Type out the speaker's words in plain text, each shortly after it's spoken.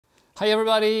Hi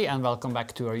everybody and welcome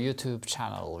back to our YouTube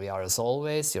channel. We are as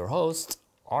always your hosts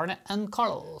Arne and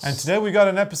Carlos. And today we got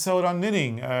an episode on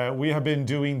knitting. We have been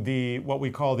doing what we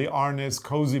call the Arnes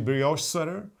Cozy Brioche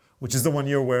sweater, which is the one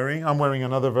you're wearing. I'm wearing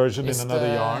another version in another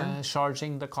yarn.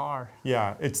 Charging the car.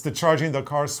 Yeah, it's the charging the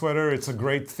car sweater. It's a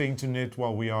great thing to knit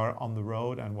while we are on the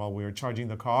road and while we are charging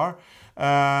the car.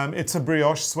 It's a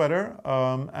brioche sweater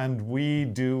and we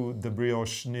do the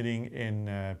brioche knitting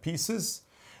in pieces.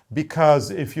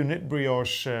 Because if you knit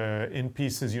brioche in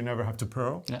pieces, you never have to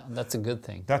purl. Yeah, that's a good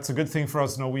thing. That's a good thing for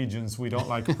us Norwegians. We don't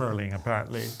like purling,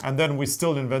 apparently. And then we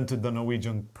still invented the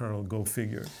Norwegian purl, go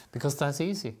figure. Because that's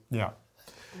easy. Yeah.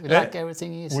 We like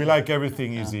everything easy. We like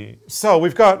everything easy. So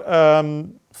we've got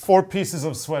 4 pieces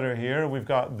of sweater here. We've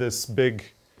got this big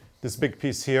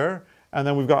piece here. And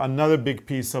then we've got another big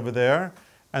piece over there.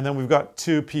 And then we've got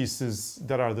 2 pieces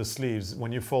that are the sleeves.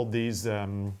 When you fold these,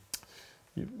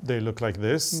 they look like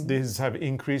this. These have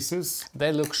increases.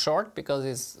 They look short because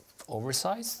it's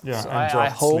oversized. Yeah, so and I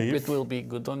hope sleeve. it will be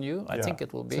good on you. I think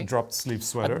it will be. It's a dropped sleeve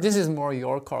sweater. This is more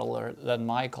your color than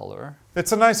my color.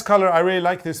 It's a nice color. I really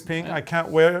like this pink. Yeah. I can't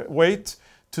wait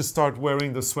to start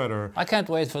wearing the sweater. I can't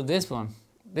wait for this one.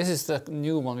 This is the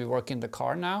new one we work in the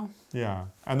car now. Yeah,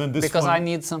 and then this because one, I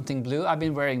need something blue. I've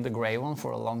been wearing the gray one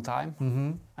for a long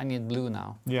time. I need blue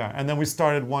now. Yeah, and then we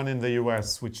started one in the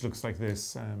US, which looks like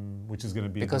this, which is going to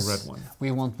be the red one.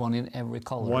 We want one in every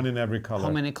color. One in every color. How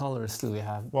many colors do we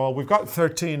have? Well, we've got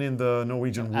 13 in the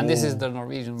Norwegian wool. And this is the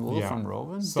Norwegian wool from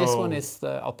Rowan. So this one is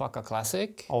the Alpaca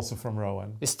Classic. Also from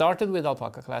Rowan. We started with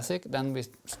Alpaca Classic, then we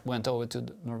went over to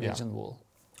the Norwegian wool.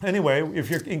 Anyway,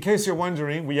 in case you're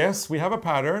wondering, yes, we have a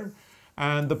pattern.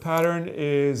 And the pattern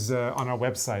is on our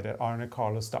website at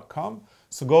arnecarlos.com.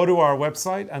 So go to our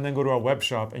website and then go to our web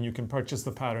shop and you can purchase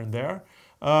the pattern there.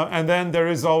 And then there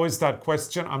is always that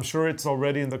question. I'm sure it's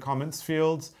already in the comments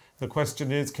fields. The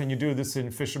question is, can you do this in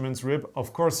fisherman's rib?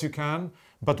 Of course you can,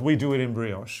 but we do it in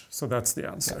brioche. So that's the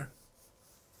answer.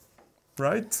 Yeah.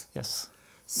 Right? Yes.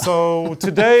 So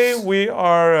today we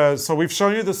are, so we've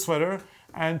shown you the sweater.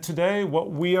 And today what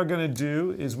we are going to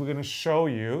do is we're going to show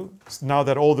you, now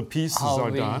that all the pieces are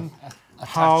done,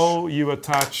 how you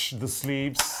attach the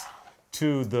sleeves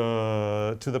to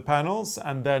the panels,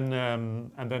 and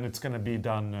then it's going to be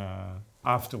done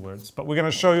afterwards. But we're going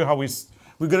to show you how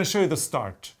we're going to show you the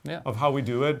start of how we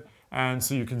do it, and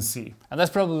so you can see. And there's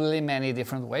probably many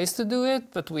different ways to do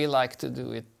it, but we like to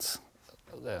do it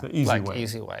the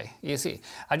easy way. Easy.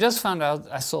 I just found out,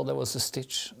 I saw there was a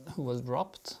stitch who was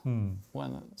dropped.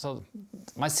 So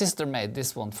my sister made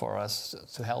this one for us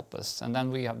to help us, and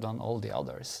then we have done all the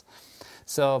others.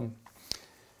 So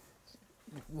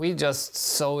we just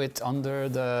sew it under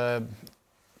the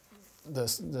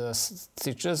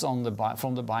stitches on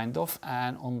from the bind off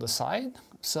and on the side.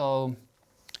 So,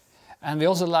 and we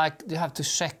also you have to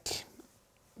check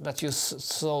that you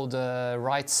sew the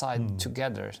right side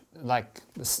together, like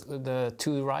the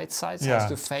 2 right sides has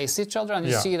to face each other, and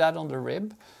you see that on the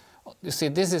rib. You see,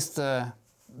 this is the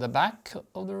back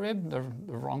of the rib, the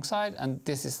wrong side, and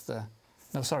this is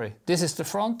this is the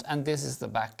front, and this is the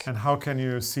back. And how can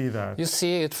you see that? You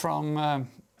see it from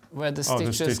where the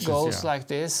stitches goes like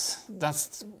this.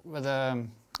 That's where the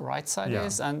right side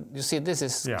is, and you see this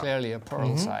is clearly a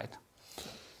purl side.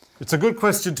 It's a good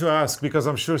question to ask because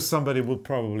I'm sure somebody will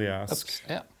probably ask. Oops,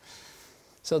 yeah.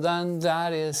 So then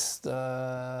that is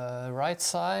the right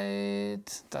side.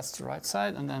 That's the right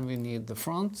side, and then we need the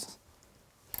front,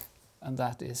 and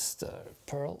that is the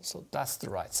purl. So that's the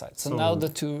right side. So now the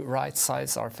 2 right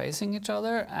sides are facing each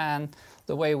other, and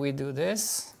the way we do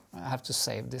this, I have to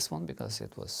save this one because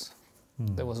it was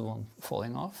there was one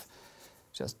falling off.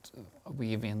 Just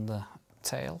weave in the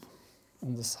tail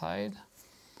on the side.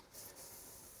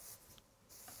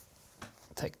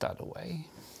 Take that away.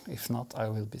 If not, I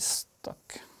will be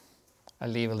stuck. I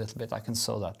leave a little bit. I can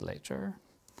sew that later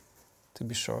to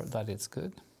be sure that it's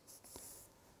good.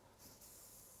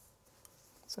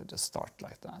 So just start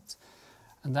like that.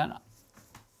 And then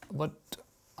what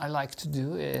I like to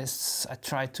do is I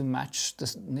try to match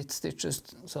the knit stitches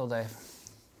so they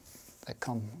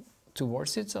come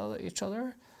towards each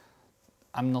other.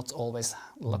 I'm not always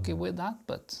lucky with that,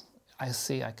 but I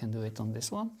see I can do it on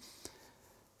this one.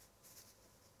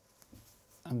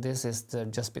 And this is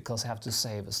just because I have to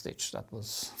save a stitch that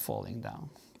was falling down.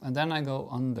 And then I go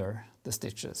under the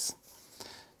stitches.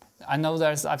 I know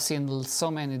I've seen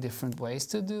so many different ways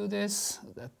to do this,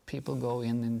 that people go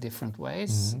in different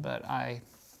ways, but I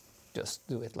just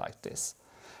do it like this.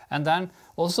 And then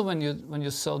also when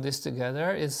you sew this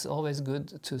together, it's always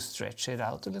good to stretch it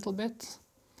out a little bit,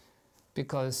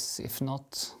 because if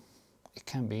not, it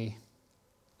can be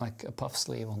like a puff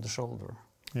sleeve on the shoulder.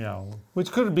 Yeah,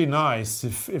 which could be nice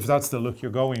if that's the look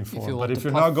you're going for. But if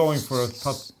you're not going for a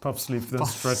puff sleeve, then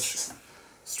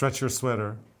stretch your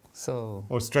sweater. So,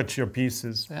 or stretch your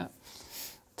pieces. Yeah.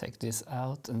 Take this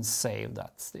out and save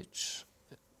that stitch.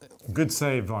 Good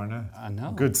save, Arne. I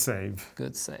know. Good save.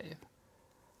 Good save.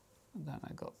 And then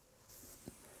I go.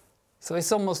 So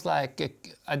it's almost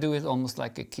like, I do it almost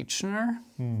like a Kitchener.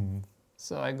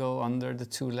 So I go under the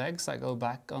 2 legs, I go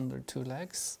back under 2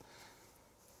 legs,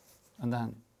 and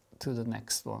then to the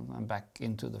next one, and back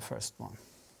into the first one.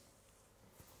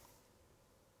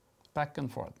 Back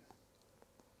and forth.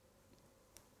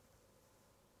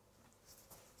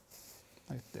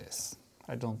 Like this.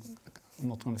 I'm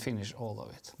not going to finish all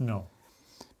of it. No.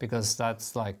 Because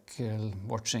that's like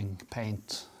watching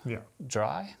paint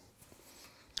dry.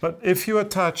 But if you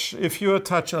attach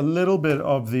a little bit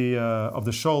of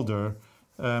the shoulder,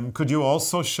 could you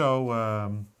also show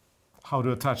how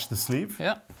to attach the sleeve?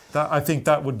 Yeah. I think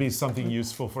that would be something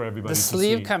useful for everybody to see. The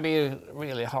sleeve can be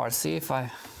really hard. See if I...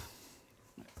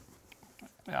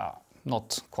 Yeah,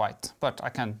 not quite, but I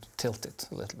can tilt it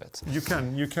a little bit. You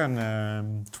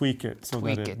can tweak it so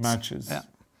that it matches. Yeah.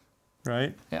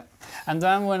 Right? Yeah. And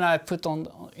then when I put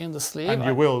in the sleeve... And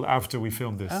you will after we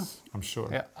film this, I'm sure.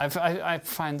 Yeah. I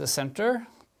find the center,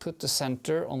 put the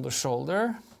center on the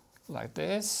shoulder, like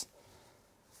this.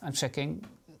 I'm checking,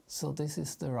 so this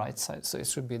is the right side, so it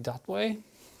should be that way.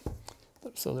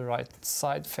 So the right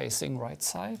side facing right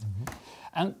side.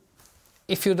 And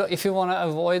if you want to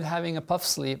avoid having a puff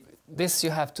sleeve, this you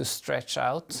have to stretch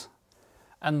out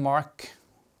and mark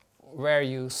where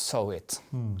you sew it.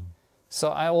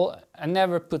 So I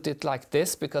never put it like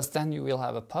this, because then you will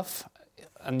have a puff,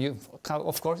 and you,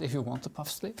 of course, if you want a puff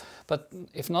sleeve, but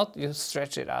if not, you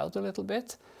stretch it out a little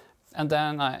bit, and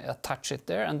then I attach it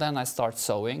there, and then I start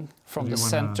sewing from the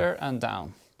center and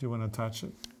down. Do you want to attach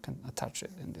it? I can attach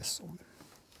it in this one.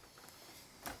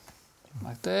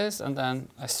 Like this, and then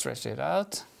I stretch it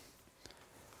out,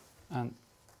 and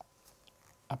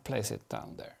I place it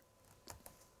down there.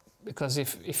 Because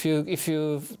if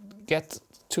you get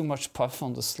too much puff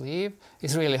on the sleeve,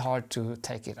 it's really hard to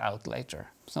take it out later.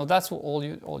 So that's all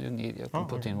you need. You can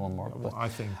put in one more. Well, I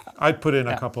think I'd put in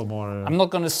a couple more. I'm not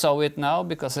going to sew it now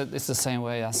because it's the same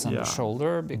way as on the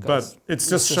shoulder. Because but it's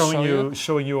just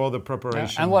showing you all the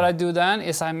preparation. Yeah. And what I do then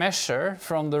is I measure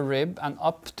from the rib and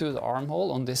up to the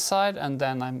armhole on this side, and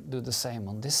then I do the same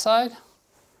on this side,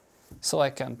 so I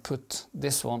can put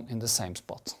this one in the same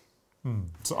spot.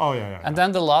 So And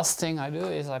then the last thing I do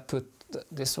is I put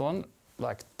this one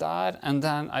like that, and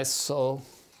then I sew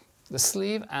the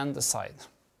sleeve and the side.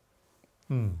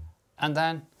 And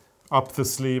then up the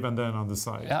sleeve and then on the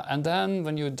side. Yeah, and then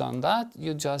when you've done that,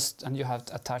 you have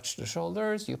to attach the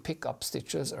shoulders, you pick up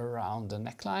stitches around the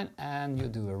neckline, and you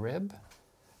do a rib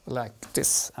like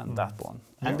this and that one.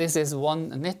 And this is one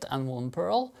knit and one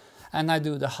purl, and I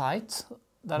do the height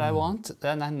that I want,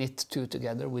 then I knit 2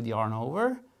 together with yarn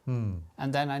over,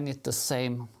 and then I knit the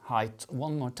same height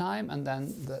one more time, and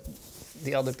then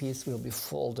the other piece will be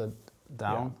folded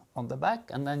down on the back,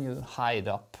 and then you hide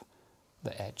up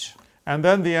the edge. And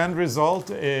then the end result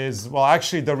is, well,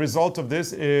 actually the result of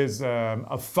this is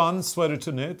a fun sweater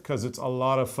to knit, because it's a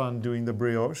lot of fun doing the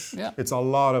brioche. Yeah. It's a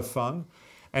lot of fun,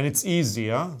 and it's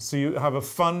easy, so you have a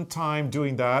fun time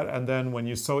doing that, and then when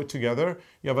you sew it together,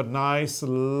 you have a nice,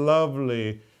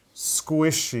 lovely,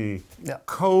 squishy,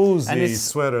 cozy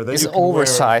sweater that it's you can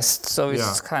oversized, wear. So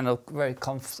it's kind of very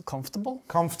comfortable.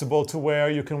 Comfortable to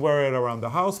wear. You can wear it around the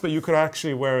house, but you could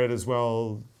actually wear it as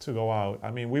well to go out.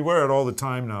 I mean, we wear it all the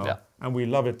time now, and we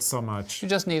love it so much. You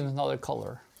just need another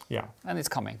color. Yeah. And it's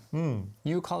coming.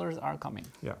 New colors are coming.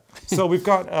 Yeah. So we've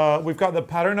got the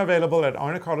pattern available at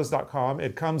arnecarlos.com.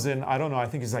 It comes in, I don't know, I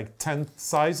think it's like 10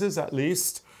 sizes at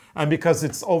least. And because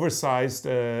it's oversized,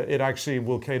 it actually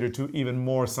will cater to even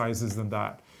more sizes than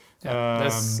that. Yeah,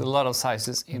 there's a lot of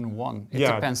sizes in one. It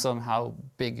depends on how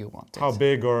big you want it. How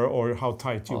big or how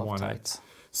tight you want it.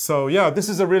 So yeah, this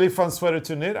is a really fun sweater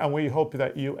to knit, and we hope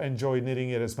that you enjoy knitting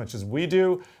it as much as we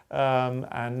do.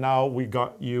 And now we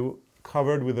got you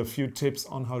covered with a few tips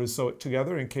on how to sew it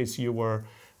together in case you were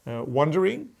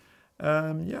wondering.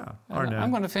 Arne.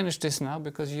 I'm going to finish this now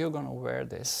because you're going to wear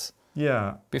this.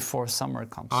 Yeah. Before summer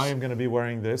comes. I am going to be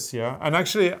wearing this, And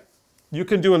actually, you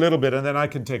can do a little bit, and then I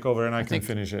can take over and I can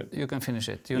finish it. You can finish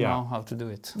it. You know how to do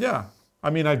it. Yeah. I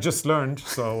mean, I just learned,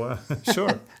 so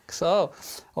sure. So,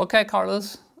 okay,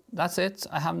 Carlos, that's it.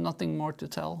 I have nothing more to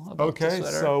tell about the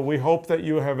sweater. So we hope that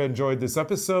you have enjoyed this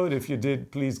episode. If you did,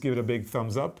 please give it a big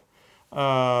thumbs up.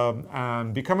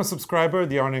 And become a subscriber.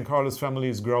 The Arne and Carlos family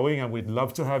is growing, and we'd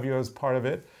love to have you as part of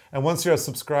it. And once you're a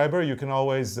subscriber, you can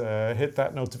always hit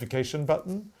that notification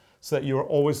button so that you're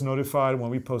always notified when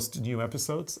we post new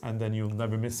episodes, and then you'll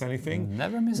never miss anything.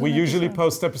 Never miss We an usually episode.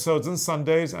 post episodes on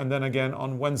Sundays, and then again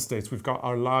on Wednesdays. We've got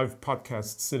our live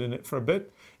podcast sit in it for a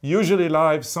bit. Usually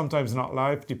live, sometimes not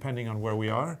live, depending on where we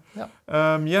are. Yep.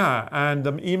 Yeah, and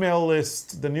the email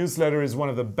list, the newsletter is one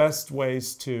of the best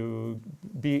ways to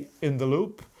be in the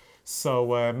loop.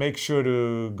 So make sure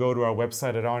to go to our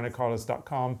website at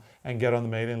arnecarlos.com and get on the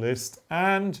mailing list.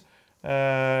 And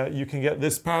you can get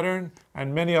this pattern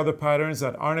and many other patterns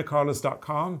at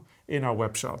arnecarlos.com in our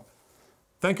web shop.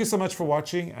 Thank you so much for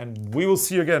watching, and we will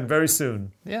see you again very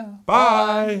soon. Yeah.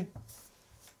 Bye.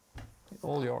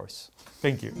 All yours.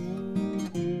 Thank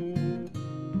you.